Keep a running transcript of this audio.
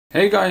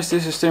Hey guys,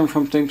 this is Tim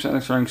from Tim's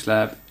Electronics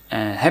Lab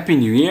and Happy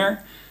New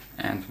Year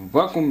and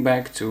welcome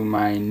back to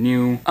my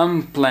new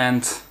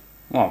unplanned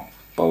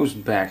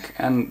post bag.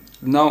 And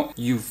now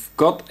you've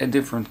got a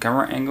different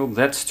camera angle,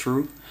 that's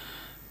true,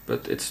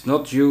 but it's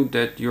not you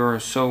that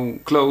you're so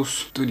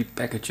close to the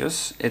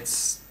packages.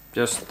 It's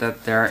just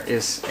that there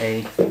is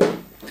a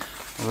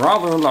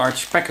rather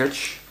large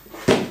package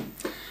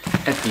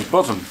at the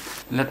bottom.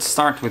 Let's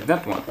start with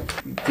that one.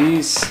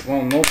 These,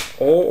 well, not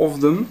all of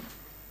them,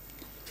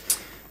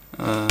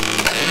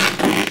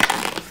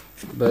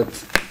 but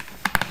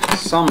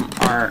some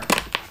are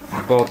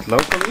bought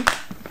locally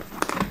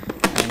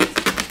and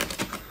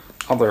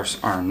others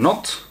are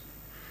not.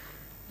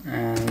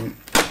 And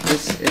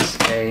this is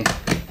a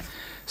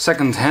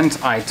second-hand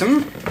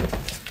item,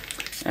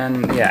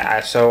 and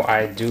yeah, so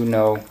I do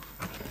know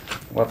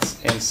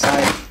what's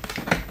inside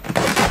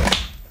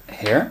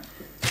here.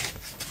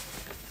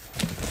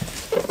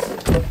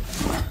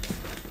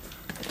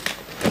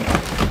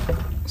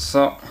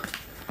 So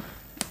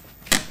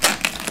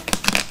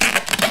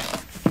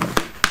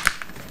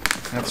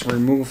let's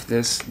remove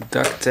this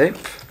duct tape.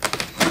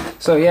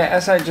 So yeah,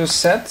 as I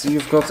just said,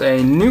 you've got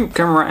a new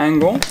camera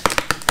angle.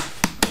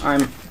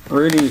 I'm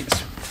really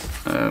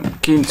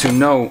keen to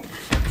know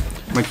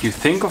what you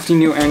think of the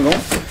new angle.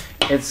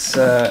 It's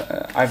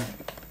I've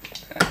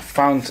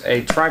found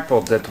a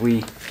tripod that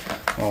we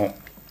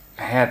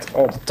had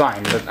all the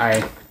time, but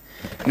I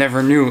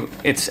never knew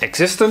its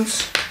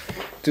existence,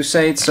 to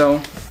say it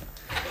so.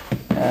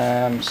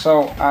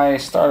 So I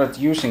started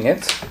using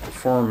it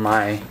for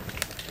my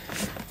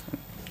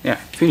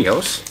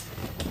videos,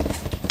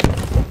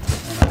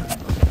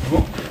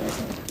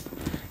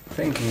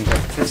 thinking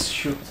that this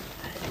should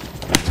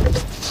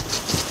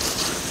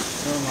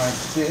go like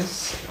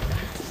this.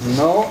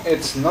 No,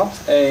 it's not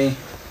a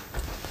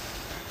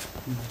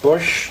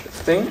Bosch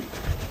thing.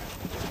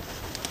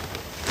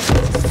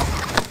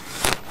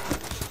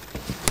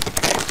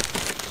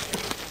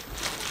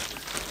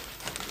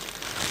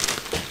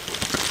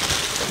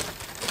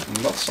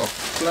 Lots of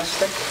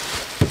plastic,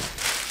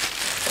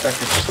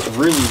 packaged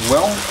really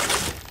well.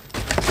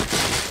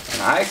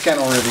 I can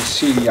already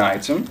see the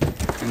item,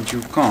 and you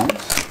can't.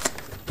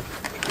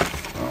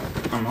 Well,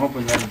 I'm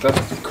hoping that it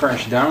doesn't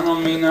crash down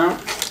on me now.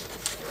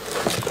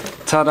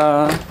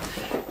 Ta-da!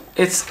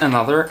 It's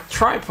another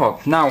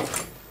tripod. Now,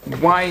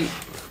 why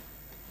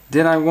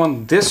did I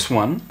want this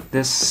one,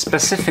 this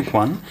specific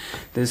one,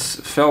 this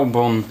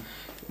vel-flo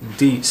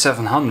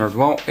D700?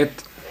 Well,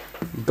 it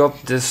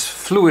got this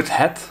fluid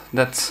head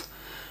that's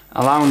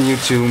allowing you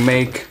to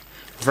make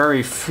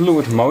very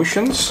fluid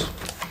motions.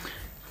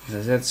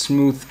 That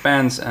smooth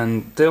pans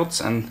and tilts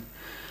and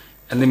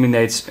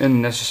eliminates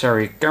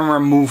unnecessary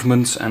camera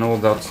movements and all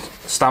that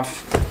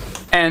stuff.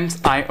 And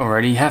I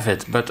already have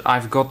it, but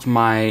I've got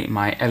my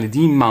LED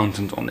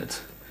mounted on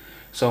it.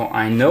 So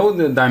I know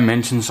the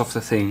dimensions of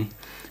the thing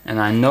and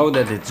I know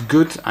that it's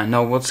good, I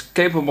know what's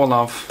capable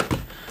of.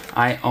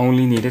 I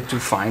only needed to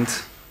find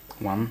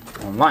one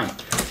online.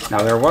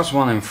 Now there was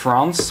one in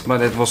France, but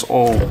it was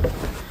all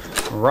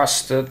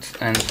rusted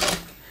and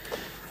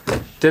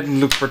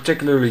didn't look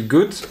particularly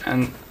good,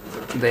 and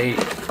they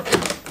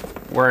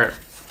were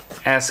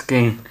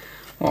asking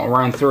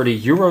around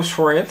 30 euros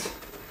for it,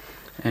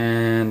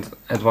 and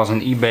it was an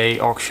eBay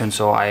auction,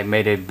 so I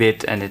made a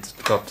bid and it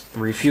got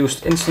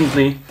refused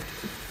instantly.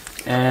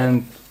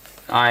 And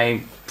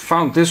I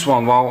found this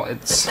one. Well,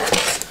 it's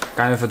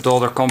kind of a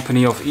daughter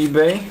company of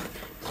eBay.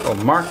 It's called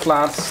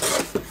Marktplaats.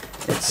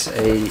 It's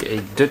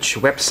a Dutch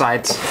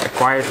website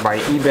acquired by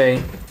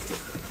eBay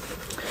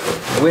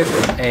with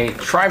a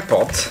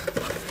tripod,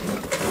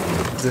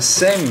 the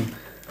same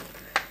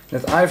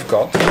that I've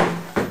got.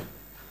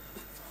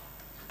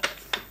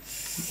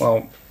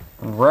 Well,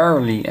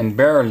 rarely and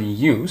barely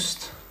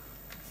used,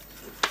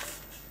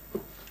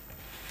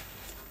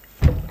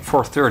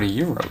 for 30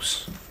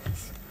 euros.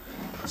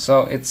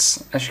 So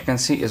it's, as you can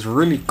see, it's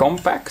really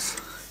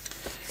compact.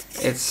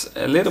 It's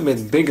a little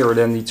bit bigger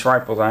than the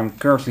tripod I'm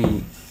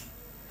currently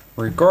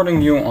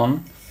recording you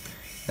on.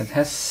 It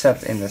has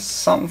sat in the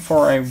sun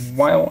for a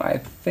while, I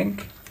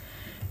think.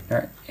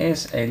 There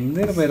is a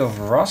little bit of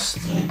rust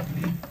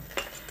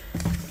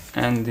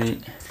and the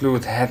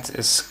fluid head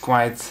is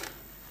quite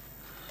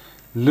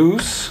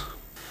loose.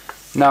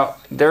 Now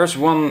there's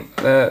one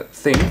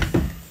thing.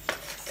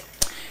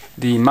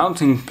 The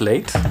mounting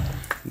plate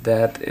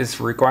that is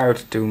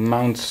required to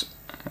mount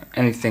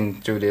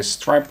anything to this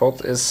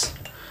tripod is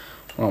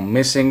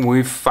missing.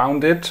 We've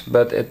found it,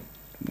 but it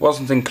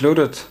wasn't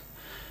included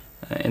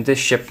in this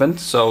shipment,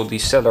 so the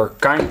seller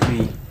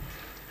kindly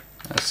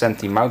sent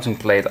the mounting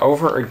plate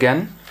over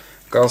again,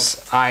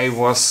 because it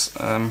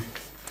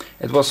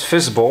was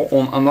visible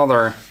on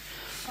another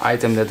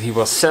item that he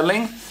was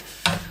selling.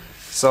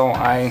 So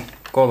I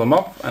called him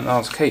up and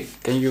asked, hey,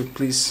 can you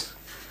please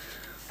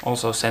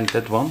also send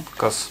that one,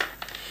 because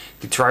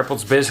the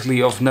tripod's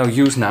basically of no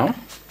use now.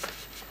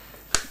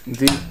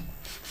 The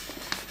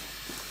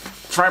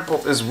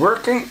tripod is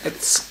working.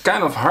 It's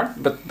kind of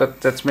hard, but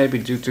that's maybe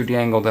due to the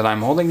angle that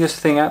I'm holding this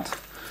thing at.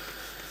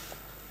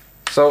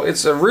 So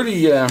it's a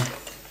really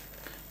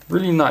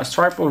nice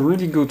tripod,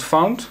 really good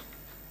found.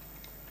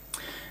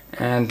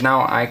 And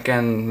now I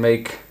can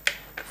make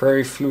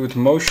very fluid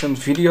motion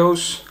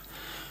videos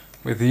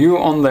with you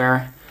on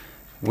there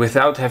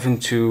without having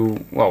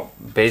to, well,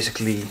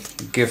 basically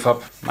give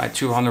up my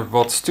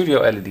 200-watt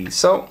studio LED.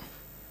 So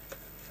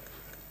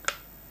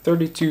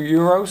 32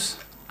 euros,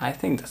 I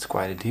think that's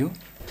quite a deal.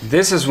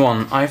 This is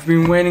one I've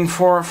been waiting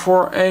for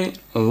a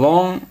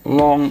long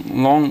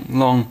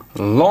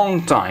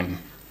time.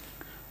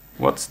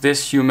 What's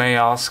this, you may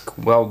ask?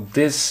 Well,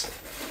 this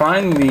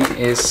finally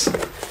is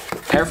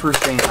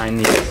everything I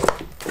need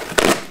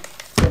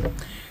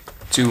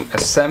to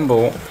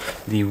assemble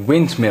the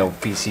Windmill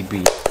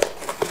PCB.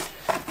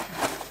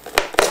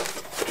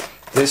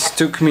 This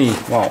took me,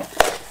 well,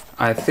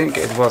 I think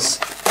it was,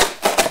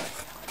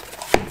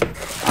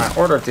 I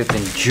ordered it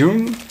in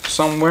June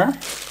somewhere,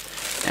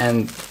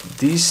 and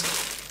these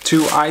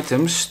two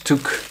items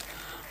took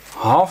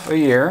half a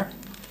year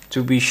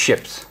to be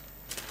shipped.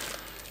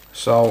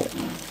 So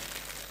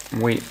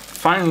we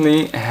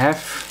finally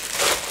have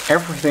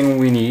everything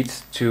we need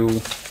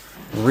to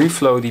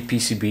reflow the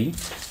PCB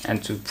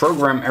and to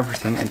program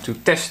everything and to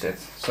test it.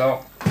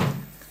 So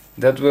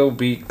that will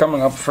be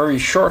coming up very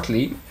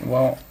shortly.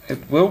 Well,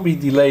 it will be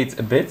delayed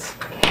a bit.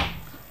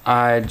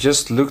 I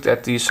just looked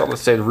at the solid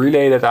state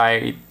relay that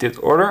I did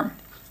order,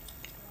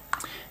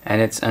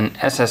 and it's an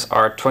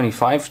SSR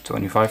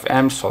 25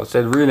 amp solid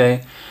state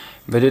relay,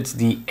 but it's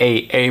the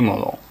AA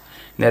model.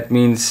 That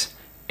means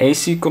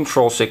AC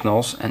control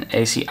signals and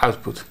AC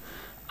output.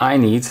 I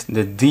need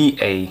the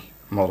DA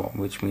model,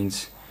 which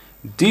means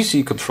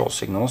DC control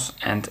signals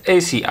and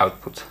AC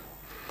output.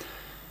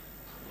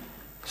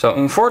 So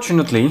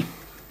unfortunately,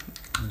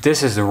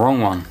 this is the wrong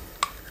one.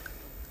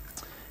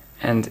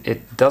 And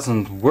it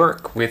doesn't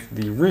work with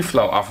the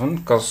reflow oven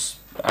because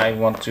I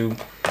want to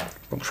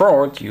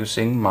control it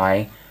using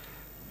my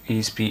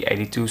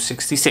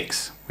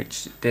ESP8266,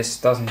 which this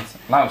doesn't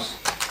allow.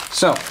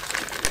 So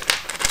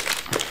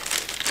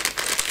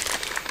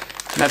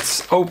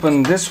let's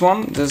open this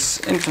one,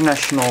 this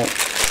international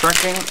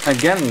tracking.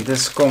 Again,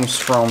 this comes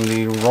from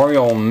the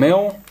Royal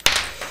Mail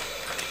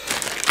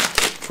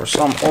for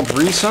some odd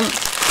reason.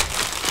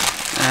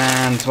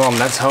 And well,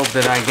 let's hope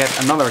that I get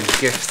another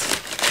gift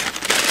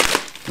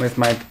with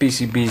my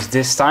PCBs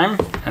this time,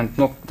 and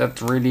not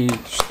that really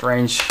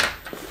strange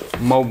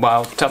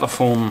mobile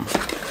telephone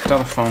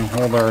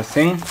holder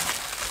thing.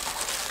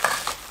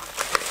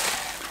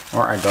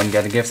 Or I don't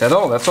get a gift at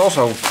all, that's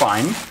also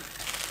fine.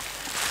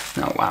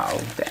 Oh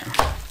wow, damn.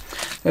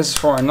 This is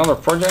for another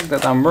project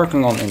that I'm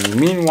working on in the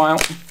meanwhile.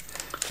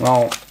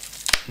 Well,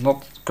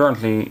 not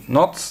currently,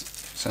 not,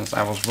 since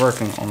I was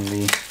working on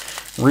the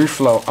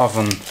reflow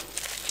oven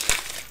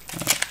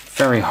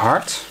very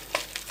hard.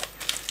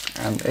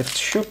 And it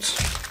should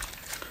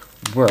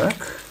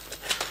work,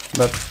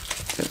 but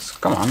it's,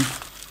 come on.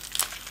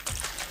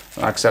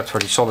 Well, except for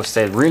the solid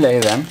state relay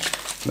then.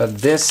 But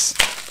this,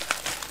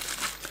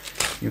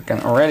 you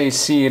can already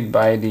see it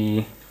by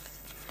the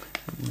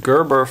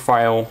Gerber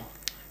file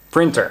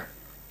printer.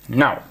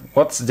 Now,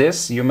 what's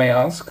this, you may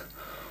ask?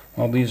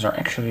 Well, these are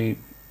actually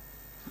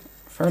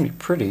fairly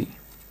pretty.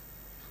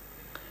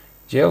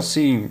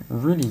 JLC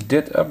really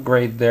did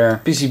upgrade their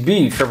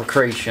PCB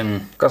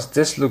fabrication, because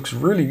this looks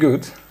really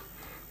good.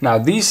 Now,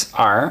 these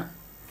are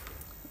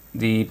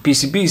the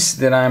PCBs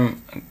that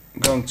I'm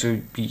going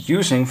to be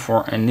using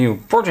for a new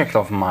project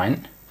of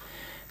mine,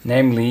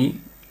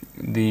 namely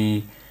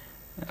the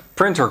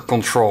printer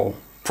control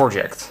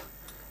project.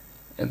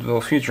 It will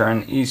feature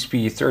an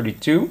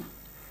ESP32.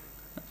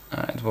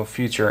 It will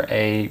feature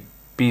a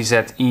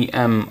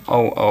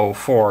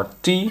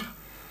BZEM004T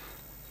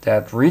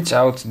that reads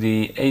out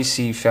the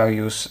AC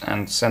values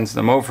and sends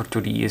them over to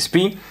the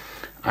ESP.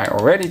 I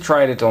already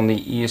tried it on the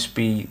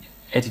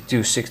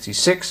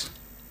ESP8266,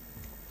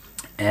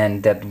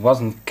 and that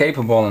wasn't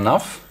capable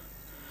enough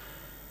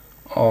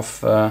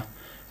of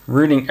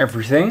reading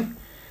everything,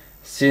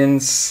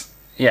 since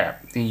yeah,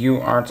 the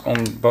UART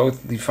on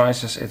both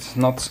devices, it's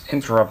not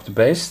interrupt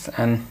based,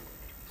 and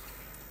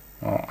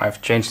well,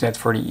 I've changed that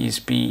for the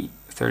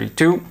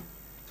ESP32.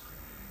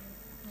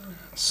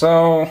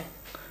 So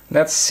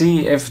let's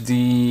see if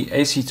the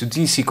AC to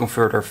DC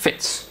converter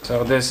fits.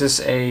 So this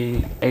is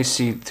a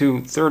AC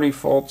 230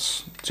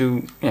 volts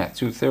to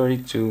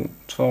 230 to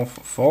 12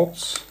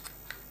 volts,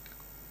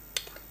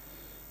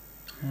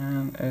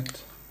 and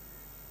it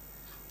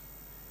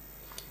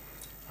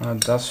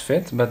does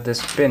fit, but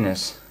this pin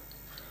is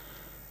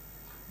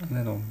a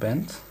little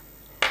bent.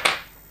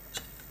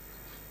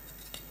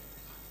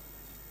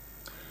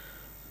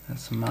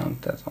 Let's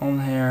mount that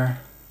on here.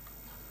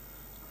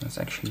 Let's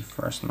actually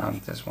first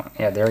mount this one.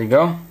 Yeah, there you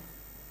go.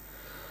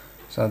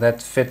 So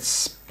that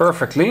fits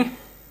perfectly.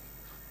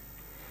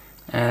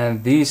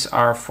 And these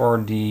are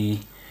for the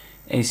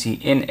AC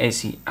in,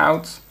 AC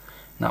out.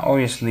 Now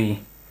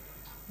obviously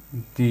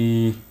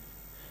the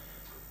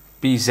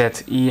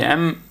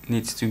BZEM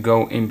needs to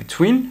go in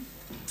between.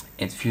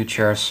 It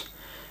features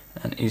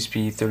an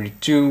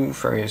ESP32,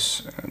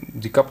 various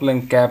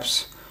decoupling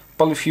caps,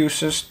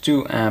 polyfuses,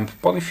 2 amp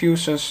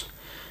polyfuses.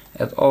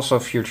 It also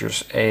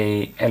features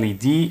a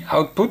LED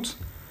output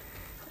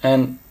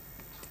and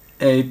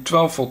a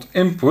 12 volt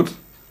input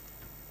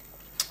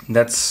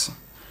that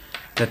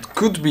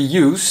could be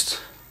used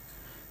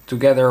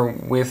together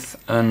with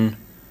a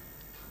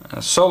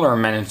solar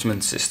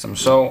management system.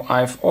 So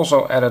I've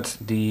also added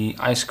the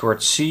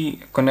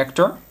I2C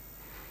connector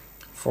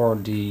for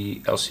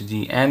the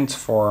LCD and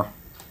for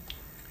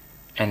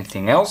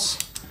anything else.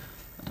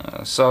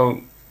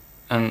 So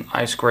an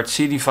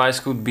I2C device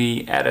could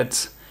be added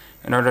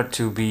in order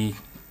to be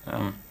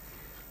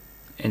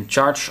in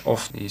charge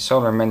of the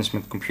solar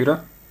management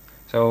computer.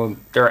 So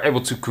they're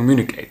able to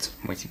communicate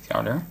with each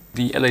other.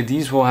 The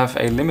LEDs will have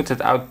a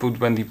limited output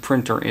when the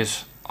printer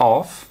is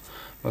off,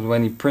 but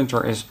when the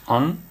printer is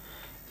on,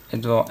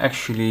 it will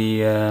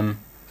actually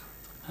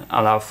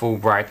allow full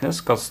brightness,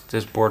 because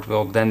this board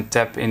will then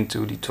tap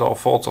into the 12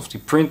 volts of the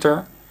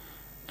printer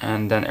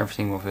and then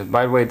everything will fit.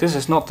 By the way, this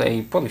is not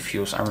a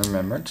polyfuse, I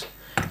remembered.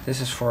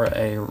 This is for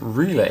a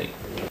relay.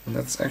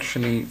 Let's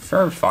actually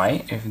verify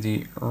if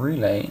the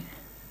relay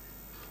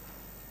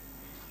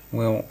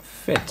will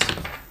fit.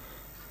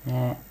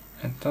 Well,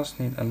 it does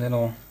need a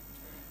little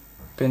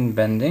pin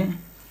bending.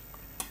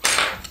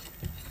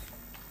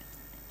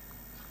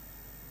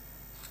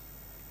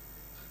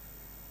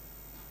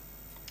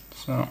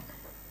 So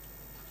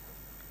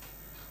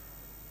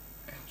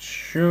it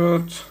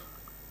should,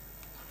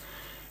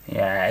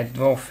 yeah, it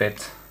will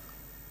fit.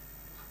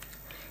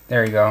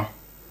 There you go.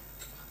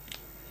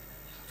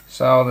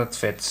 So that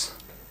fits.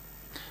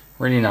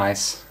 Really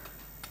nice.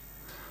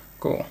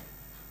 Cool.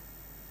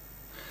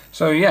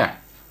 So yeah,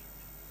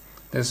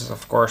 this is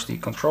of course the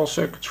control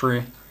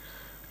circuitry.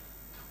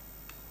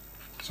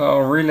 So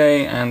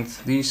relay and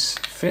these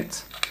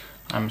fit.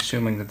 I'm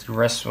assuming that the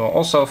rest will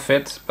also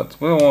fit, but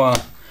we'll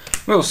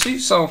see.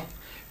 So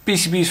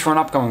PCBs for an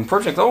upcoming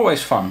project,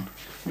 always fun.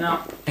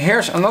 Now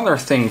here's another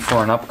thing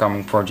for an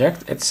upcoming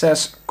project. It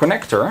says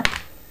connector.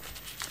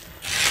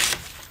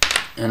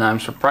 And I'm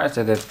surprised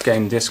that it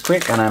came this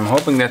quick, and I'm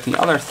hoping that the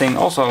other thing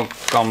also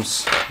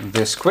comes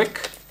this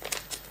quick.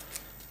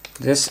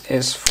 This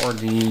is for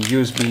the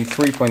USB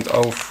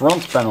 3.0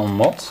 front panel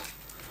mod.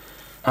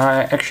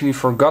 I actually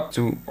forgot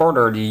to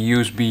order the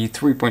USB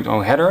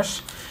 3.0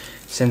 headers,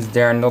 since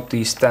they're not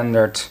the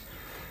standard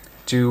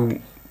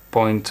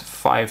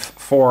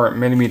 2.54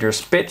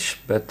 millimeters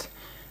pitch, but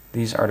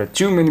these are the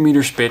 2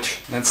 millimeters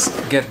pitch. Let's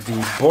get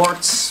the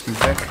boards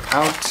back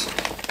out,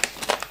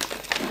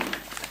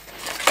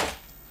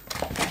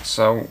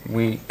 so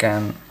we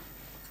can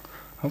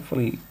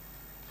hopefully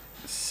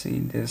see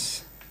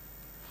this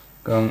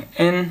going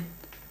in.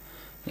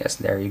 Yes,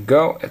 there you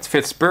go. It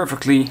fits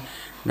perfectly.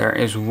 There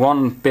is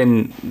one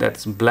pin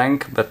that's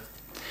blank, but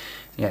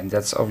yeah,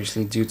 that's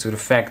obviously due to the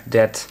fact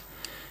that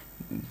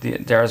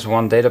there's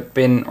one data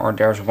pin, or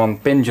there's one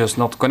pin just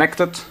not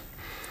connected.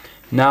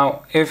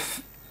 Now,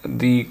 if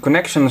the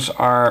connections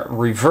are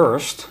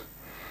reversed,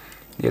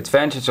 the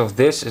advantage of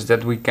this is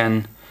that we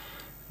can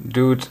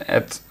do it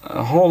at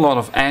a whole lot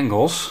of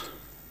angles,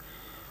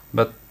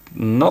 but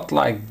not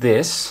like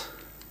this.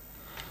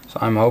 So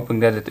I'm hoping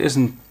that it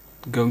isn't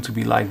going to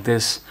be like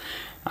this.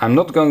 I'm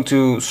not going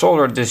to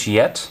solder this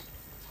yet,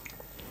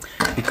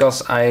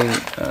 because I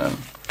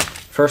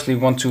firstly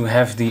want to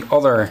have the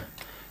other,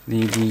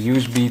 the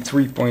USB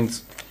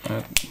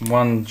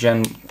 3.1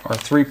 Gen or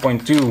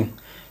 3.2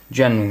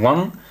 Gen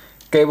 1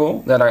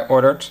 cable that I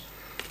ordered.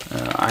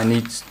 I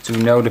need to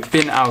know the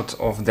pin out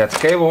of that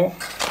cable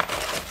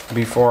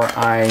before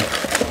I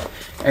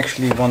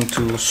actually want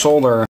to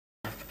solder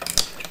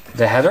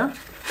the header,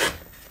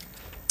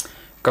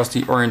 because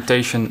the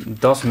orientation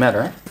does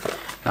matter.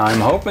 Now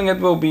I'm hoping it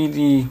will be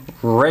the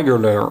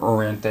regular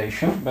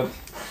orientation, but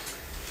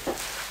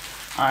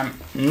I'm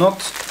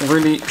not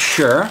really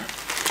sure.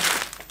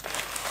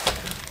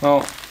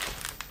 Well,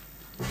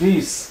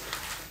 these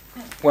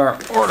were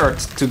ordered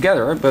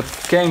together but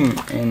came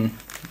in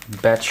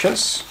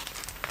batches,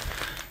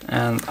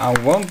 and I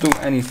won't do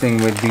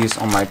anything with these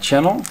on my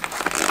channel,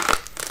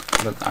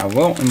 but I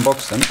will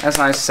unbox them as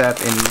I said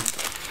in the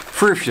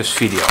previous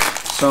video.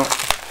 So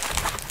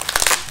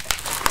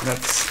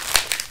let's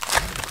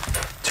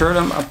tear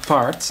them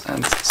apart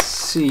and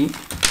see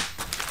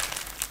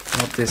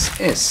what this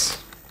is.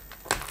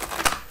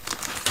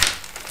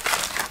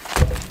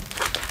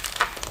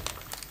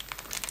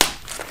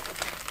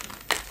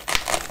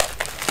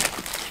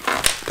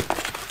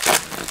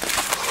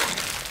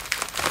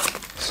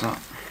 So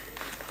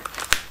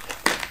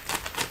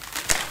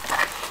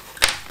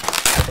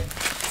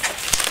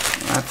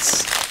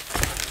let's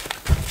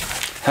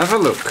have a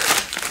look.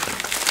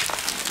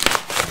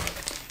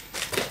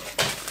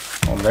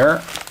 Well,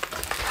 they're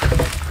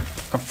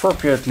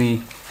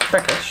appropriately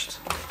packaged.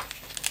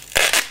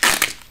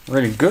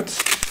 Really good,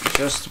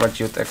 just what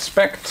you'd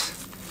expect.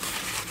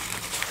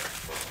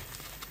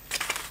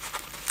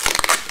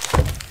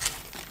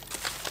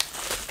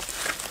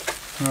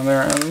 Now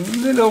they're a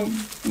little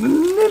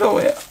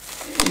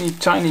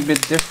tiny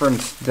bit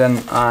different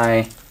than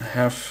I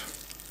have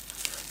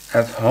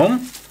at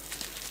home.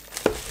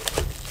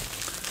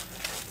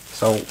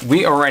 So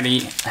we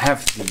already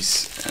have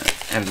these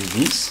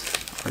LEDs,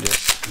 or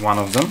just one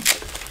of them,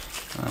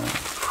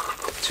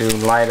 to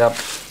light up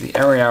the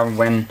area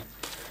when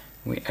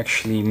we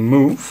actually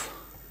move.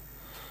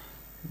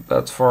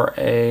 But for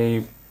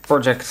a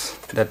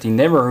project that the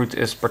neighborhood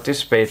is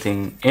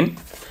participating in,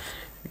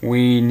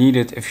 we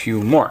needed a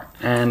few more.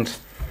 And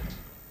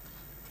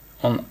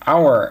on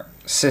our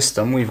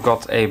system we've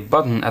got a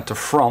button at the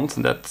front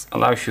that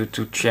allows you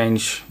to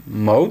change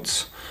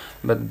modes,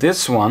 but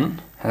this one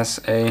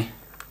has a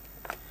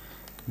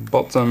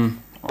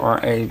button, or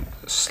a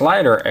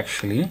slider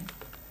actually,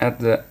 at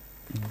the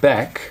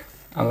back,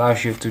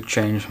 allows you to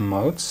change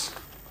modes.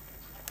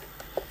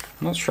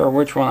 I'm not sure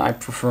which one I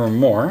prefer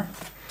more.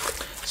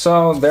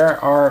 So there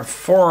are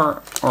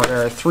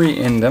three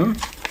in them,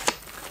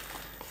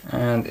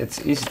 and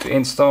it's easy to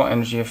install,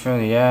 energy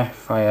efficient,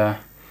 via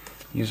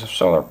use of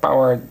solar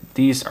power.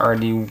 These are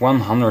the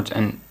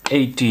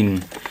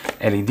 118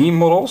 LED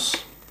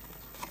models.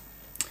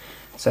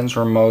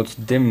 Sensor mode,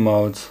 dim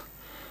mode,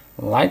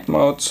 light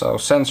mode, so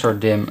sensor,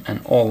 dim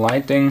and all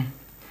lighting.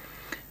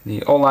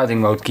 The all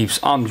lighting mode keeps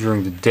on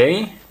during the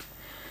day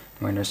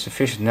when there's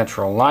sufficient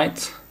natural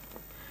light.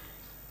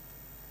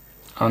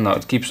 Oh no,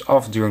 it keeps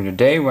off during the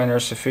day when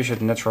there's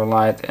sufficient natural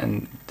light,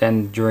 and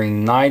then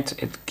during night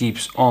it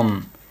keeps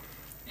on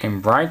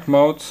in bright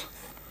mode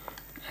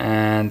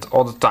and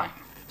all the time.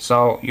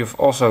 So you've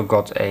also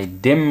got a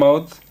dim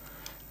mode.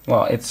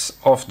 Well, it's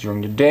off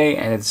during the day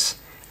and it's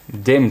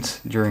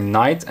dimmed during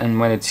night, and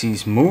when it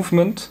sees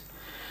movement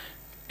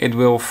it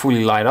will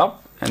fully light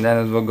up, and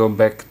then it will go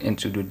back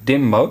into the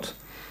dim mode.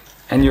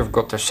 And you've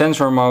got the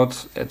sensor mode,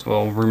 it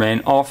will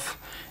remain off,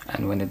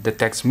 and when it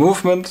detects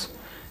movement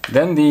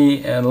then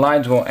the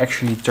light will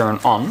actually turn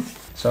on.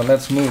 So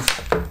let's move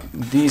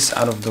these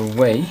out of the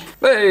way.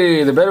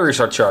 Hey, the batteries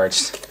are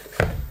charged.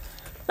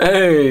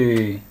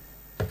 Hey!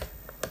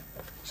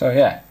 So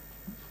yeah,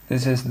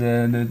 this is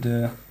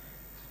the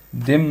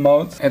dim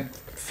mode. It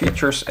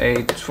features a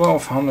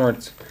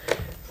 1200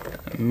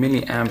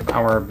 milliamp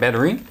hour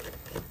battery,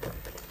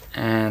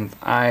 and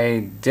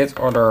I did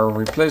order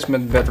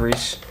replacement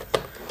batteries.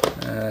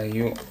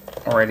 You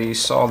already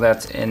saw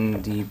that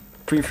in the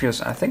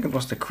previous, I think it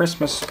was the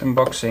Christmas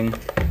unboxing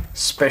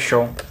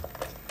special.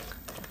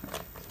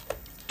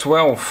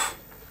 12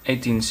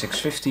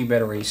 18650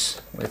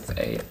 batteries with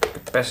a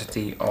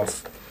capacity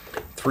of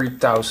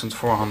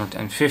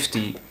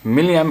 3450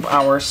 milliamp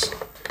hours,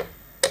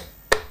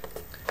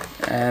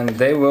 and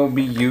they will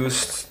be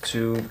used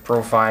to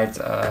provide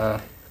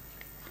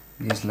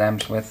these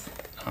lamps with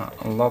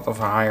a lot of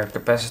higher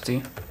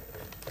capacity,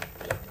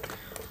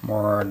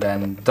 more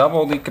than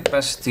double the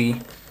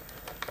capacity,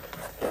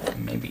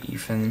 maybe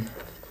even,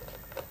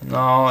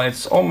 no,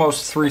 it's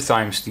almost 3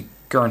 times the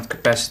current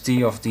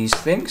capacity of these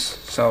things.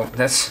 So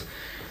that's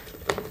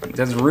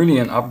really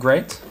an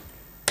upgrade.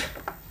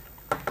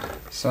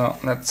 So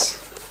let's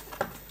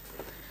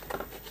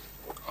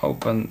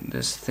open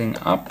this thing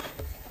up.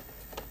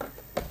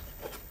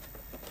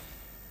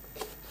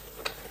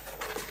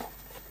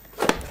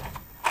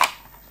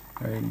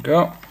 There you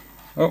go.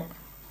 Oh,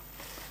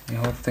 the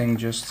whole thing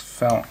just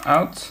fell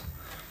out.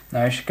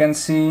 Now as you can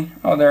see,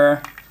 oh, there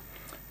are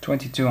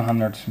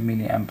 2200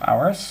 milliamp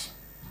hours,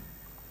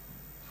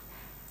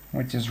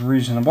 which is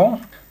reasonable.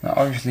 Now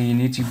obviously you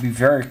need to be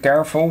very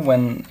careful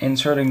when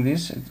inserting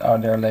these. Oh,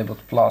 they're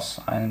labeled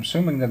plus. I'm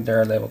assuming that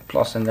they're labeled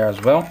plus in there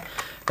as well.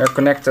 They're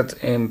connected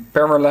in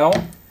parallel,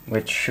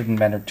 which shouldn't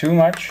matter too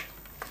much.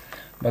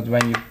 But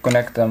when you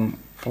connect them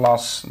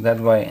plus that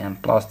way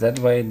and plus that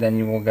way, then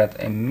you will get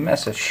a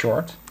massive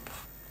short.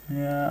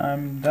 Yeah,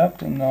 I'm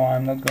doubting. No,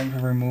 I'm not going to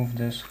remove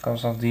this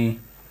because of the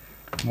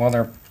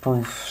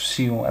waterproof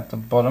seal at the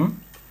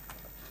bottom.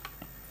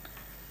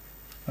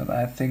 But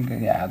I think,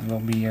 yeah, it will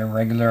be a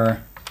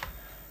regular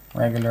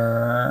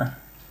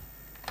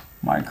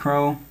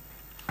micro.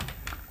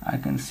 I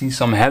can see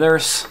some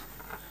headers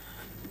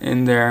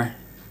in there.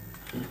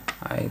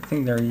 I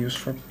think they're used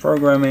for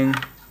programming.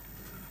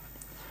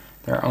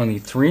 There are only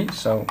 3,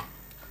 so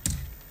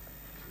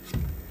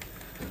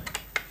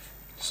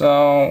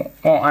well,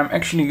 I'm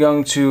actually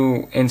going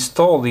to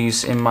install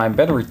these in my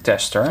battery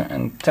tester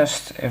and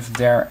test if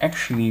they're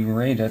actually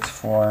rated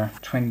for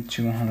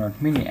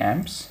 2200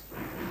 milliamps.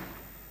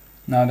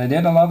 Now they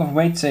did a lot of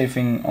weight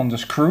saving on the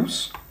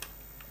screws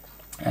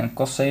and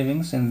cost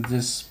savings, since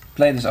this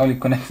plate is only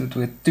connected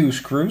with 2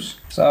 screws.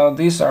 So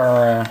these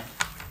are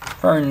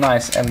very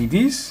nice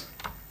LEDs,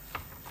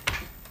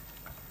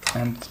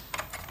 and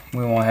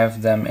we will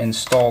have them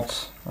installed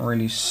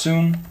really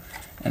soon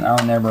in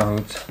our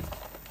neighborhood,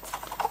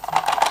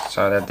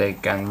 so that they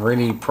can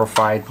really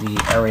provide the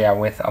area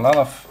with a lot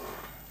of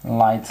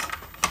light,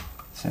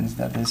 since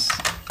that is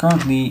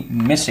currently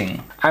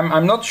missing.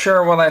 I'm not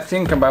sure what I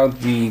think about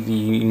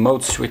the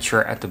mode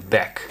switcher at the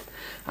back.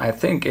 I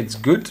think it's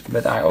good,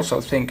 but I also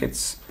think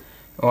it's,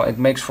 well, it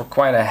makes for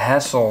quite a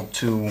hassle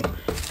to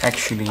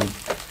actually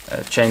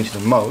change the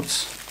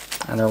modes.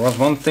 And there was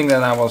one thing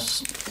that I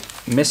was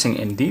missing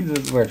indeed,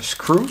 that were the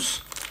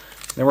screws.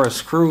 There were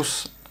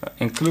screws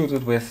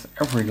included with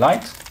every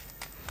light.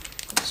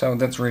 so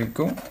that's really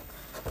cool.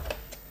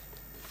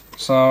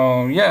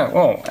 So yeah,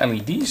 well,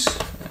 LEDs,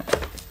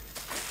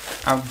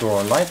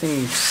 outdoor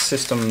lighting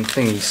system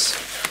thingies.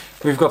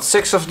 We've got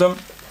 6 of them.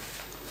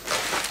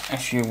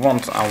 If you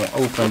want, I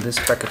will open this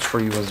package for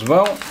you as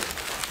well.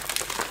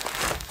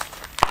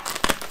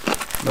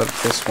 But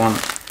this one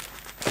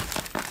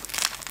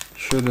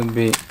shouldn't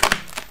be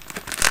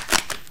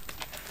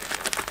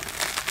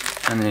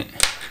any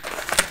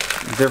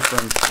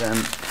different than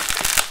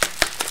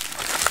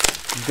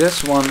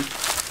this one.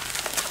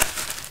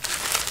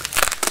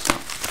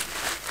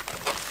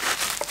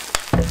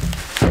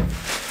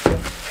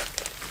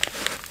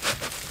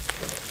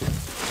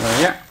 So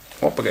yeah,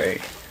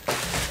 hoppakee.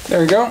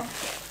 There you go.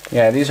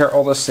 Yeah, these are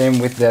all the same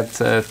with that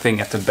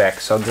thing at the back,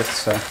 so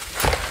that's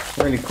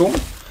really cool.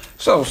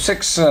 So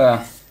 6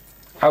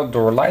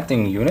 outdoor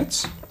lighting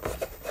units.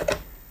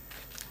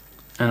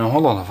 And a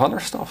whole lot of other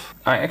stuff.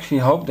 I actually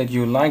hope that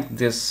you liked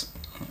this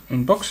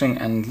unboxing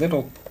and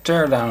little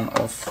teardown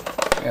of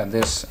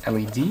this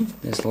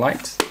LED, this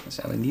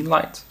LED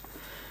light.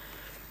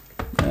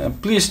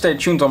 Please stay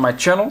tuned on my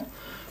channel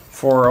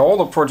for all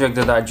the projects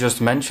that I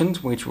just mentioned,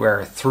 which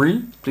were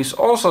 3. Please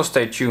also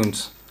stay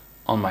tuned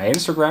on my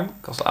Instagram,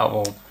 because I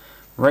will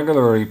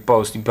regularly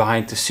post the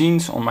behind the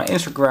scenes on my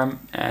Instagram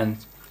and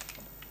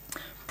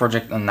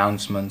project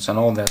announcements and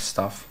all that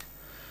stuff.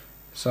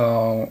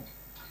 So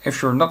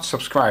if you're not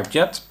subscribed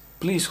yet,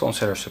 please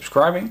consider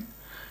subscribing.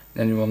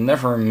 Then you will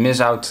never miss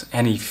out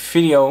any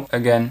video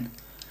again.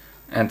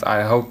 And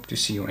I hope to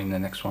see you in the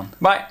next one.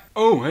 Bye!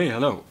 Oh, hey,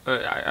 hello.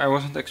 I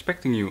wasn't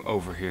expecting you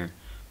over here.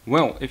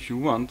 Well, if you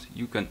want,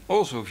 you can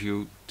also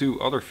view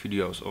 2 other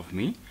videos of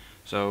me.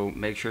 So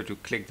make sure to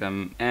click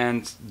them.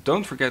 And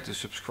don't forget to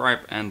subscribe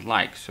and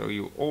like, so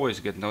you always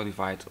get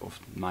notified of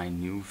my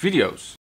new videos.